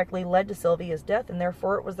what directly led to Sylvia's death, and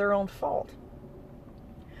therefore it was their own fault.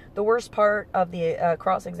 The worst part of the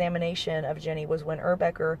cross-examination of Jenny was when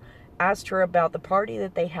Urbecker asked her about the party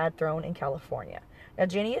that they had thrown in California. Now,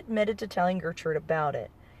 Jenny admitted to telling Gertrude about it.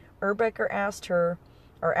 Urbecker asked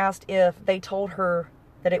if they told her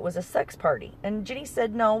that it was a sex party. And Jenny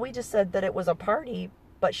said, no, we just said that it was a party,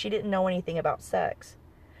 but she didn't know anything about sex.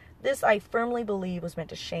 This, I firmly believe, was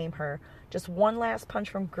meant to shame her. Just one last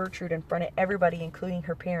punch from Gertrude in front of everybody, including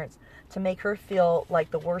her parents, to make her feel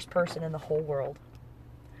like the worst person in the whole world.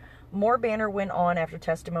 More banter went on after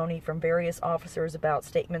testimony from various officers about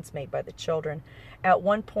statements made by the children. At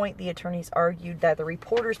one point, the attorneys argued that the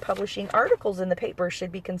reporters publishing articles in the paper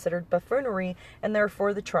should be considered buffoonery, and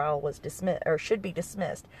therefore the trial was dismissed, or should be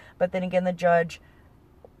dismissed. But then again, the judge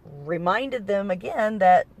reminded them again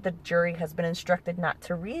that the jury has been instructed not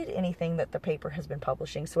to read anything that the paper has been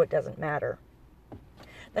publishing, so it doesn't matter.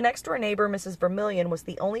 The next-door neighbor, Mrs. Vermillion, was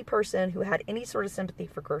the only person who had any sort of sympathy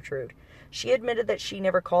for Gertrude. She admitted that she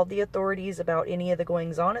never called the authorities about any of the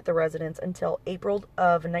goings-on at the residence until April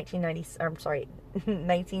of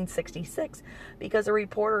 1966, because a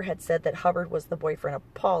reporter had said that Hubbard was the boyfriend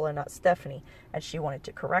of Paula, not Stephanie, and she wanted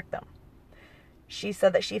to correct them. She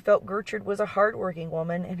said that she felt Gertrude was a hard-working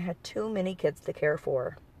woman and had too many kids to care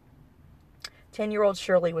for. 10-year-old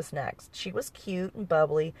Shirley was next. She was cute and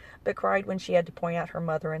bubbly, but cried when she had to point out her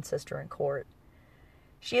mother and sister in court.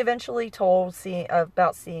 She eventually told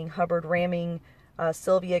about seeing Hubbard ramming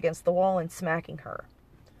Sylvia against the wall and smacking her.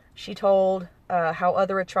 She told how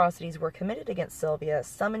other atrocities were committed against Sylvia,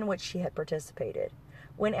 some in which she had participated.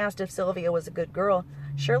 When asked if Sylvia was a good girl,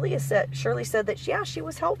 Shirley said that, yeah, she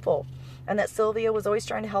was helpful, and that Sylvia was always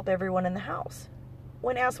trying to help everyone in the house.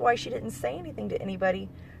 When asked why she didn't say anything to anybody,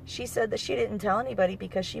 she said that she didn't tell anybody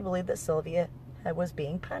because she believed that Sylvia was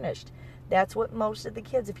being punished. That's what most of the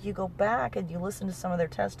kids, if you go back and you listen to some of their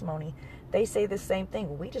testimony, they say the same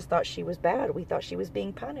thing. We just thought she was bad. We thought she was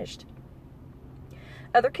being punished.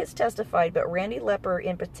 Other kids testified, but Randy Lepper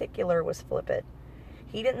in particular was flippant.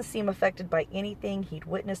 He didn't seem affected by anything he'd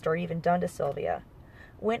witnessed or even done to Sylvia.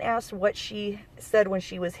 When asked what she said when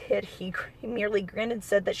she was hit, he merely grinned and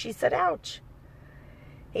said that she said, ouch.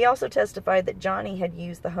 He also testified that Johnny had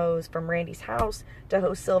used the hose from Randy's house to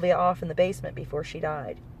hose Sylvia off in the basement before she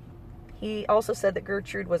died. He also said that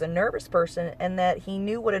Gertrude was a nervous person and that he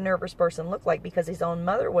knew what a nervous person looked like because his own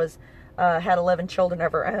mother had 11 children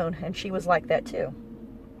of her own, and she was like that too.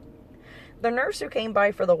 The nurse who came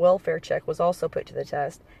by for the welfare check was also put to the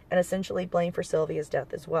test and essentially blamed for Sylvia's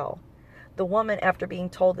death as well. The woman, after being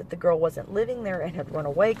told that the girl wasn't living there and had run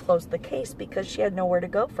away, closed the case because she had nowhere to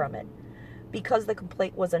go from it. Because the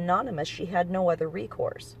complaint was anonymous, she had no other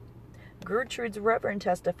recourse. Gertrude's reverend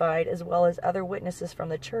testified, as well as other witnesses from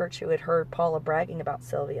the church who had heard Paula bragging about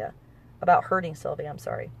hurting Sylvia.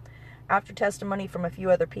 After testimony from a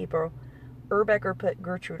few other people, Urbecker put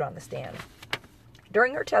Gertrude on the stand.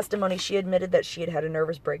 During her testimony, she admitted that she had had a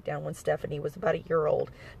nervous breakdown when Stephanie was about a year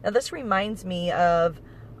old. Now, this reminds me of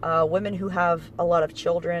women who have a lot of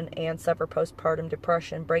children and suffer postpartum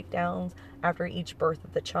depression breakdowns after each birth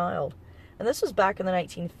of the child. And this was back in the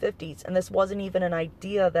 1950s, and this wasn't even an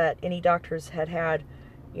idea that any doctors had,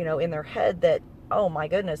 in their head that, oh my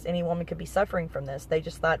goodness, any woman could be suffering from this. They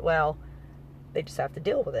just thought, well, they just have to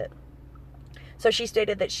deal with it. So she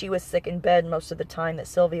stated that she was sick in bed most of the time that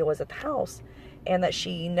Sylvia was at the house, and that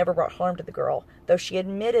she never brought harm to the girl, though she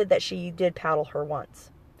admitted that she did paddle her once.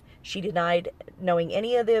 She denied knowing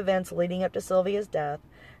any of the events leading up to Sylvia's death,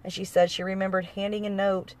 and she said she remembered handing a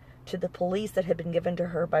note to the police that had been given to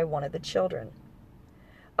her by one of the children.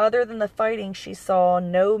 Other than the fighting, she saw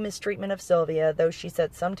no mistreatment of Sylvia, though she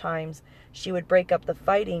said sometimes she would break up the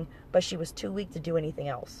fighting, but she was too weak to do anything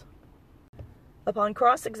else. Upon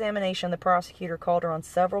cross-examination, the prosecutor called her on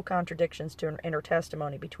several contradictions in her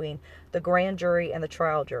testimony between the grand jury and the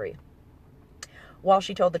trial jury. While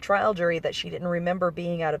she told the trial jury that she didn't remember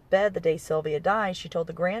being out of bed the day Sylvia died, she told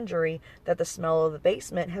the grand jury that the smell of the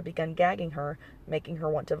basement had begun gagging her, making her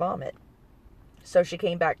want to vomit. So she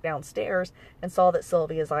came back downstairs and saw that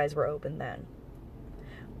Sylvia's eyes were open then.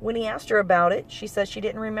 When he asked her about it, she said she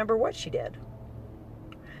didn't remember what she did.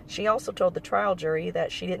 She also told the trial jury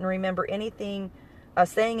that she didn't remember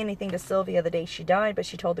saying anything to Sylvia the day she died, but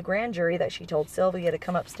she told the grand jury that she told Sylvia to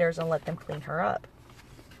come upstairs and let them clean her up.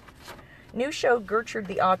 News showed Gertrude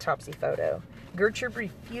the autopsy photo. Gertrude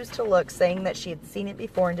refused to look, saying that she had seen it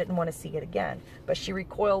before and didn't want to see it again, but she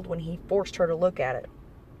recoiled when he forced her to look at it.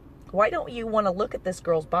 "Why don't you want to look at this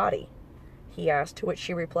girl's body?" he asked, to which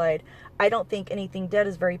she replied, "I don't think anything dead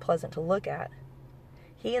is very pleasant to look at."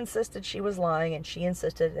 He insisted she was lying, and she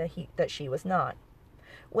insisted that she was not.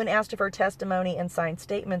 When asked if her testimony and signed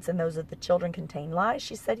statements and those of the children contained lies,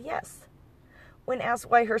 she said yes. When asked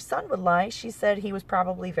why her son would lie, she said he was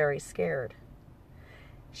probably very scared.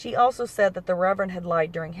 She also said that the Reverend had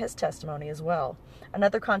lied during his testimony as well.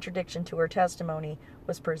 Another contradiction to her testimony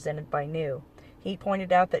was presented by New. He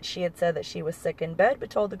pointed out that she had said that she was sick in bed, but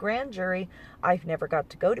told the grand jury, "I've never got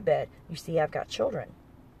to go to bed. You see, I've got children."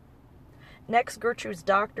 Next, Gertrude's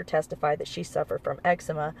doctor testified that she suffered from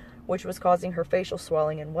eczema, which was causing her facial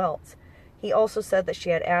swelling and welts. He also said that she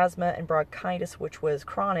had asthma and bronchitis, which was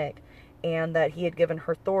chronic, and that he had given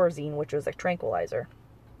her Thorazine, which was a tranquilizer.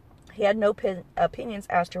 He had no opinions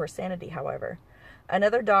as to her sanity, however.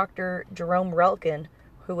 Another doctor, Jerome Relkin,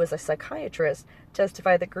 who was a psychiatrist,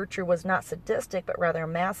 testified that Gertrude was not sadistic, but rather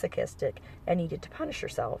masochistic, and needed to punish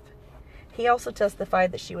herself. He also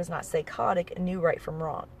testified that she was not psychotic and knew right from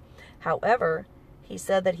wrong. However, he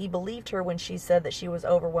said that he believed her when she said that she was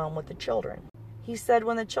overwhelmed with the children. He said,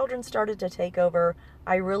 "When the children started to take over,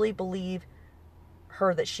 I really believe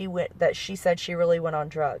her that she said she really went on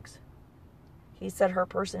drugs." He said her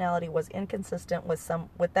personality was inconsistent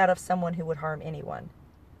with that of someone who would harm anyone.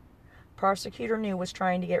 Prosecutor New was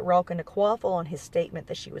trying to get Relkin to quaffle on his statement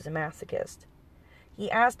that she was a masochist. He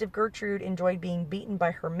asked if Gertrude enjoyed being beaten by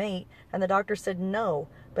her mate, and the doctor said no,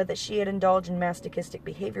 but that she had indulged in masochistic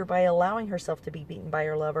behavior by allowing herself to be beaten by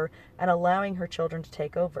her lover and allowing her children to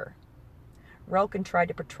take over. Relkin tried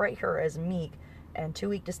to portray her as meek and too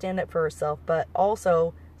weak to stand up for herself, but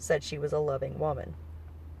also said she was a loving woman.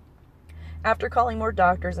 After calling more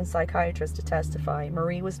doctors and psychiatrists to testify,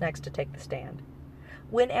 Marie was next to take the stand.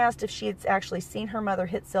 When asked if she had actually seen her mother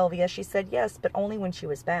hit Sylvia, she said yes, but only when she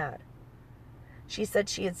was bad. She said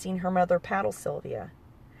she had seen her mother paddle Sylvia.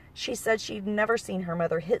 She said she'd never seen her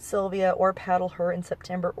mother hit Sylvia or paddle her in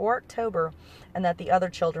September or October, and that the other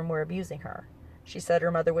children were abusing her. She said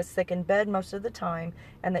her mother was sick in bed most of the time,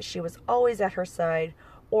 and that she was always at her side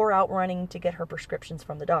or out running to get her prescriptions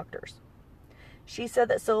from the doctors. She said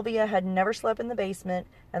that Sylvia had never slept in the basement,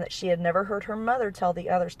 and that she had never heard her mother tell the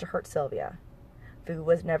others to hurt Sylvia. Food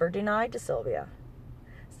was never denied to Sylvia.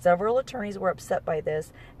 Several attorneys were upset by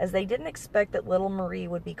this, as they didn't expect that little Marie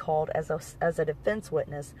would be called as a defense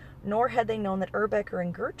witness, nor had they known that Urbecker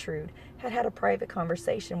and Gertrude had had a private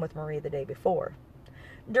conversation with Marie the day before.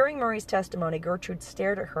 During Marie's testimony, Gertrude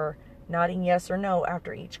stared at her, nodding yes or no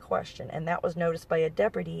after each question, and that was noticed by a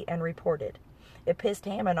deputy and reported. It pissed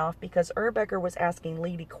Hammond off because Urbecker was asking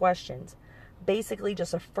leady questions, basically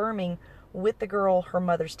just affirming with the girl her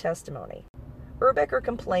mother's testimony. Urbecker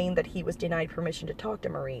complained that he was denied permission to talk to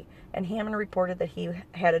Marie, and Hammond reported that he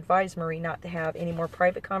had advised Marie not to have any more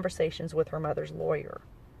private conversations with her mother's lawyer.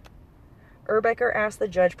 Urbecker asked the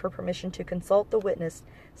judge for permission to consult the witness,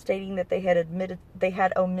 stating that they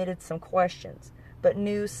had omitted some questions, but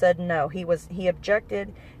New said no. He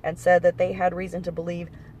objected and said that they had reason to believe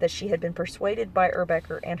that she had been persuaded by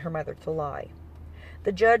Urbecker and her mother to lie.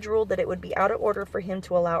 The judge ruled that it would be out of order for him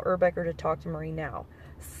to allow Urbecker to talk to Marie now.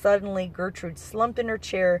 Suddenly, Gertrude slumped in her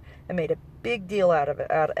chair and made a big deal out of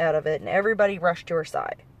it, and everybody rushed to her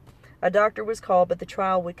side. A doctor was called, but the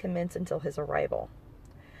trial would commence until his arrival.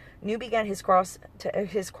 New began his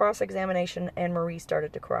cross-examination, and Marie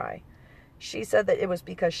started to cry. She said that it was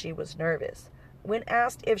because she was nervous. When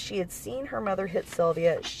asked if she had seen her mother hit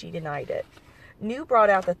Sylvia, she denied it. New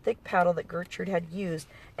brought out the thick paddle that Gertrude had used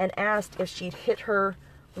and asked if she'd hit her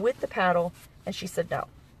with the paddle, and she said no.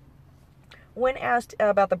 When asked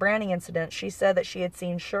about the branding incident, she said that she had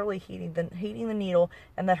seen Shirley heating the needle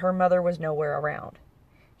and that her mother was nowhere around.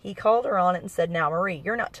 He called her on it and said, "Now, Marie,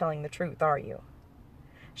 you're not telling the truth, are you?"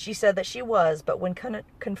 She said that she was, but when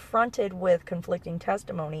confronted with conflicting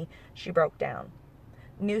testimony, she broke down.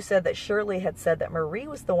 New said that Shirley had said that Marie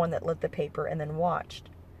was the one that lit the paper and then watched.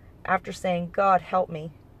 After saying, "God help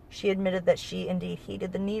me," she admitted that she indeed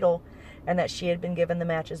heated the needle and that she had been given the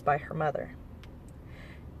matches by her mother.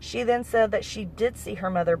 She then said that she did see her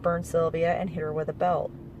mother burn Sylvia and hit her with a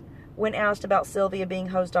belt. When asked about Sylvia being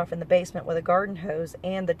hosed off in the basement with a garden hose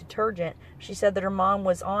and the detergent, she said that her mom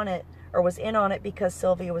was on it or was in on it because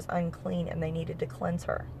Sylvia was unclean and they needed to cleanse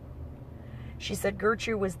her. She said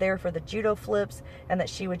Gertrude was there for the judo flips and that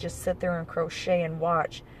she would just sit there and crochet and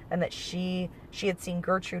watch, and that she had seen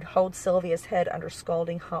Gertrude hold Sylvia's head under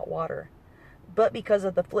scalding hot water. But because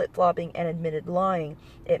of the flip-flopping and admitted lying,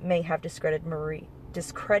 it may have discredited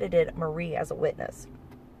Marie as a witness.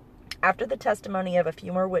 After the testimony of a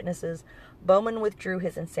few more witnesses, Bowman withdrew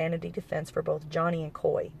his insanity defense for both Johnny and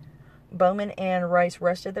Coy. Bowman and Rice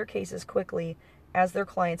rested their cases quickly, as their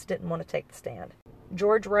clients didn't want to take the stand.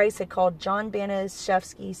 George Rice had called John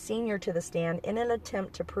Banaszewski Sr. to the stand in an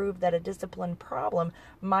attempt to prove that a discipline problem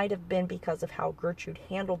might have been because of how Gertrude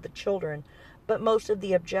handled the children, but most of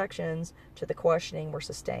the objections to the questioning were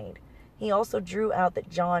sustained. He also drew out that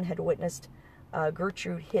John had witnessed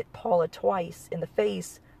Gertrude hit Paula twice in the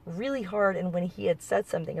face really hard, and when he had said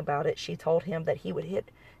something about it, she told him that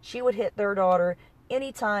she would hit their daughter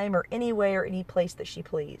anytime or any or any place that she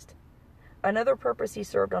pleased. Another purpose he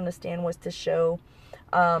served on the stand was to show,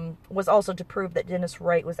 was also to prove that Dennis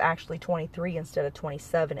Wright was actually 23 instead of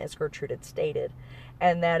 27, as Gertrude had stated,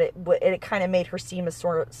 and that it kind of made her seem as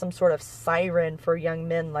some sort of siren for young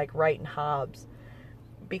men like Wright and Hobbs,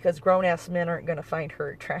 because grown-ass men aren't going to find her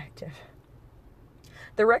attractive.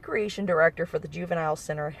 The recreation director for the juvenile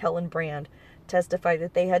center, Helen Brand, testified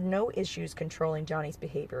that they had no issues controlling Johnny's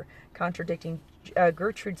behavior, contradicting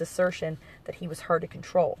Gertrude's assertion that he was hard to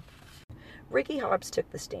control. Ricky Hobbs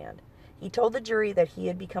took the stand. He told the jury that he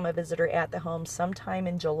had become a visitor at the home sometime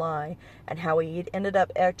in July and how he had ended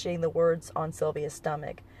up etching the words on Sylvia's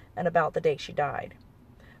stomach and about the day she died.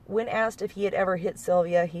 When asked if he had ever hit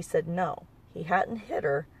Sylvia, he said no. He hadn't hit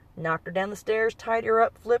her, knocked her down the stairs, tied her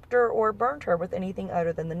up, flipped her, or burned her with anything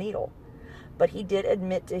other than the needle. But he did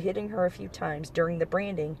admit to hitting her a few times during the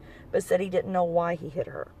branding, but said he didn't know why he hit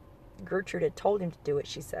her. Gertrude had told him to do it,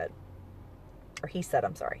 he said.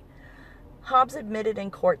 Hobbs admitted in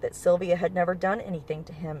court that Sylvia had never done anything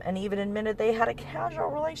to him, and even admitted they had a casual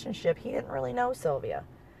relationship. He didn't really know Sylvia.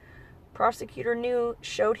 Prosecutor New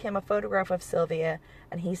showed him a photograph of Sylvia,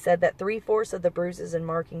 and he said that 3/4 of the bruises and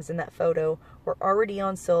markings in that photo were already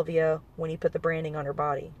on Sylvia when he put the branding on her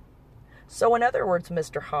body. So in other words,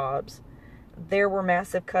 Mr. Hobbs, there were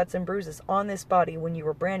massive cuts and bruises on this body when you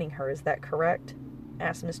were branding her, is that correct?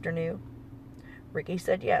 Asked Mr. New. Ricky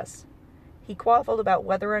said yes. He quaffled about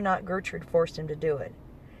whether or not Gertrude forced him to do it.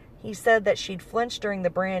 He said that she'd flinched during the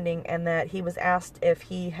branding and that he was asked if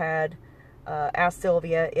he had asked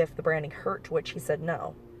Sylvia if the branding hurt, to which he said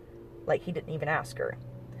no. Like he didn't even ask her.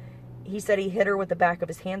 He said he hit her with the back of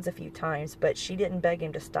his hands a few times, but she didn't beg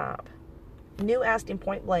him to stop. New asked him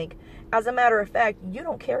point blank, "As a matter of fact, you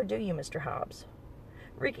don't care, do you, Mr. Hobbs?"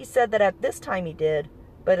 Ricky said that at this time he did,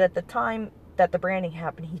 but at the time that the branding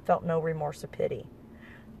happened, he felt no remorse or pity.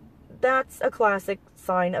 That's a classic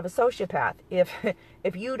sign of a sociopath.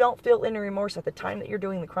 If you don't feel any remorse at the time that you're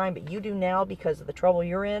doing the crime, but you do now because of the trouble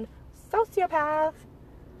you're in, sociopath.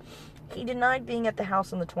 He denied being at the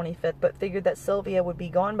house on the 25th, but figured that Sylvia would be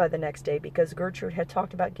gone by the next day because Gertrude had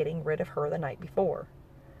talked about getting rid of her the night before.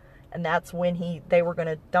 And that's when they were going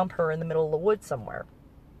to dump her in the middle of the woods somewhere.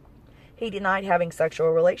 He denied having sexual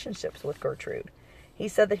relationships with Gertrude. He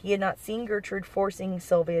said that he had not seen Gertrude forcing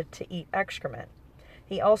Sylvia to eat excrement.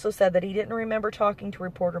 He also said that he didn't remember talking to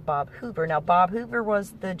reporter Bob Hoover. Now, Bob Hoover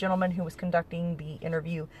was the gentleman who was conducting the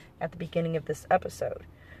interview at the beginning of this episode.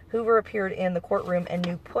 Hoover appeared in the courtroom and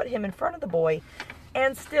New put him in front of the boy,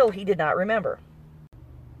 and still he did not remember.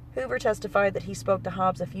 Hoover testified that he spoke to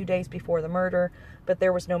Hobbs a few days before the murder, but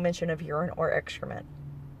there was no mention of urine or excrement.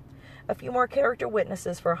 A few more character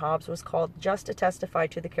witnesses for Hobbs was called just to testify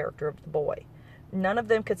to the character of the boy. None of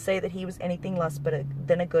them could say that he was anything less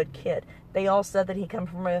than a good kid. They all said that he came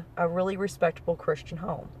from a really respectable Christian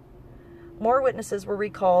home. More witnesses were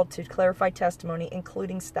recalled to clarify testimony,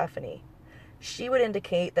 including Stephanie. She would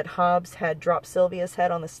indicate that Hobbs had dropped Sylvia's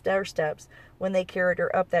head on the stair steps when they carried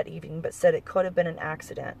her up that evening, but said it could have been an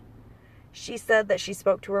accident. She said that she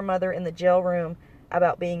spoke to her mother in the jail room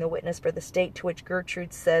about being a witness for the state, to which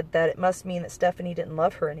Gertrude said that it must mean that Stephanie didn't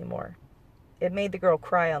love her anymore. It made the girl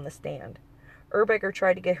cry on the stand. Urbaker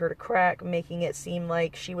tried to get her to crack, making it seem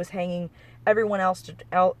like she was hanging everyone else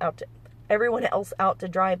out to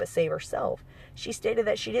dry but save herself. She stated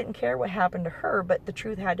that she didn't care what happened to her, but the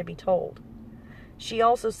truth had to be told. She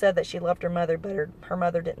also said that she loved her mother, but her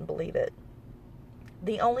mother didn't believe it.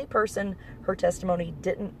 The only person her testimony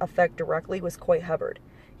didn't affect directly was Coy Hubbard.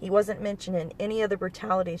 He wasn't mentioned in any of the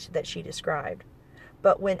brutalities that she described.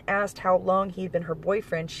 But when asked how long he'd been her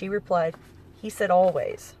boyfriend, she replied, "He said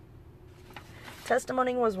always."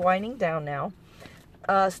 Testimony was winding down now.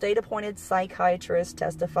 State-appointed psychiatrists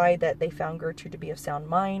testified that they found Gertrude to be of sound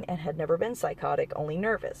mind and had never been psychotic, only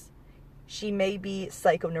nervous. She may be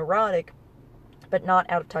psychoneurotic, but not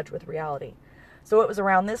out of touch with reality. So it was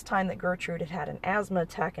around this time that Gertrude had an asthma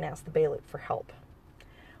attack and asked the bailiff for help.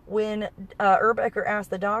 When Urbecker asked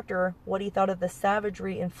the doctor what he thought of the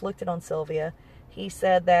savagery inflicted on Sylvia, he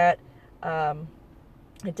said that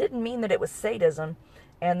it didn't mean that it was sadism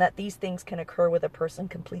and that these things can occur with a person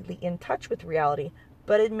completely in touch with reality,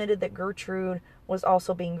 but admitted that Gertrude was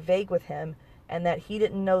also being vague with him and that he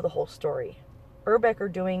didn't know the whole story.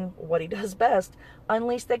 Urbecker, doing what he does best,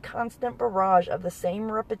 unleashed a constant barrage of the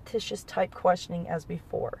same repetitious type questioning as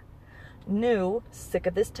before. New, sick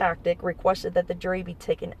of this tactic, requested that the jury be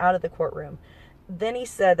taken out of the courtroom. Then he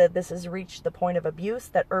said that this has reached the point of abuse,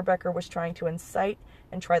 that Urbecker was trying to incite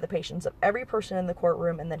and try the patience of every person in the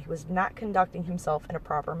courtroom, and that he was not conducting himself in a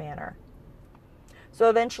proper manner. So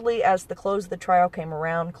eventually, as the close of the trial came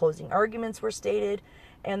around, closing arguments were stated,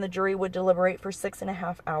 and the jury would deliberate for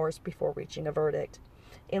 6.5 hours before reaching a verdict.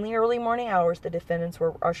 In the early morning hours, the defendants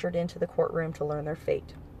were ushered into the courtroom to learn their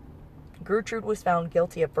fate. Gertrude was found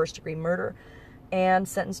guilty of first-degree murder and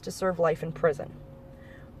sentenced to serve life in prison.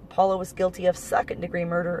 Paula was guilty of second-degree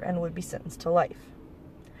murder and would be sentenced to life.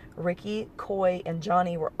 Ricky, Coy, and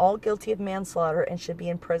Johnny were all guilty of manslaughter and should be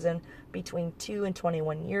in prison between 2 and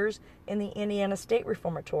 21 years in the Indiana State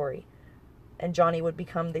Reformatory, and Johnny would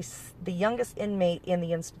become the youngest inmate in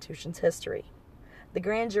the institution's history. The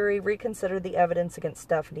grand jury reconsidered the evidence against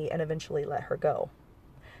Stephanie and eventually let her go.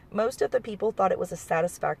 Most of the people thought it was a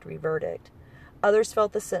satisfactory verdict. Others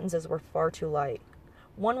felt the sentences were far too light.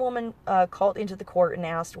 One woman called into the court and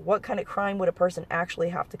asked, what kind of crime would a person actually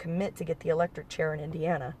have to commit to get the electric chair in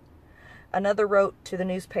Indiana? Another wrote to the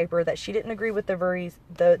newspaper that she didn't agree with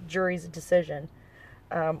the jury's decision.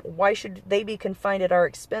 Why should they be confined at our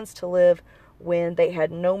expense to live when they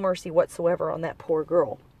had no mercy whatsoever on that poor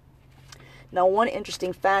girl? Now, one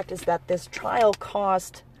interesting fact is that this trial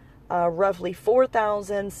cost roughly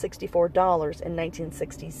 $4,064 in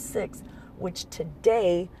 1966, which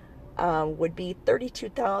today would be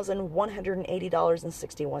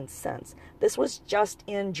 $32,180.61. This was just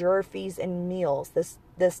in juror fees and meals. This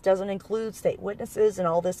doesn't include state witnesses and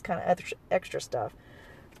all this kind of extra stuff.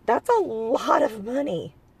 That's a lot of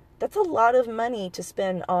money. That's a lot of money to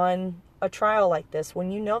spend on a trial like this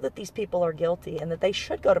when you know that these people are guilty and that they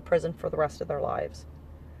should go to prison for the rest of their lives.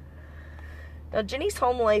 Now, Jenny's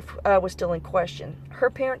home life was still in question. Her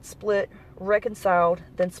parents split, reconciled,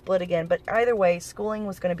 then split again, but either way, schooling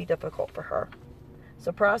was going to be difficult for her.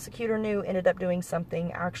 So Prosecutor New ended up doing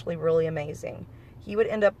something actually really amazing. He would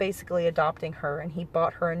end up basically adopting her, and he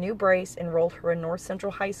bought her a new brace, enrolled her in North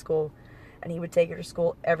Central High School, and he would take her to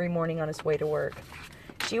school every morning on his way to work.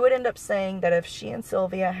 She would end up saying that if she and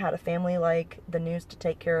Sylvia had a family like the News to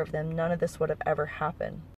take care of them, none of this would have ever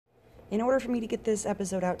happened. In order for me to get this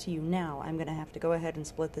episode out to you now, I'm going to have to go ahead and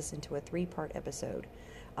split this into a 3-part episode.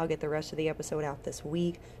 I'll get the rest of the episode out this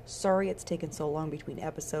week. Sorry it's taken so long between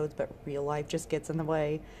episodes, but real life just gets in the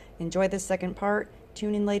way. Enjoy this second part.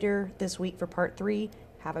 Tune in later this week for part 3.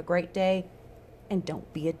 Have a great day, and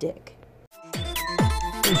don't be a dick.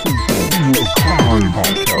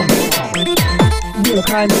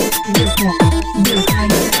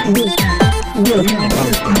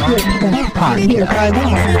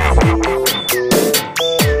 Podcast.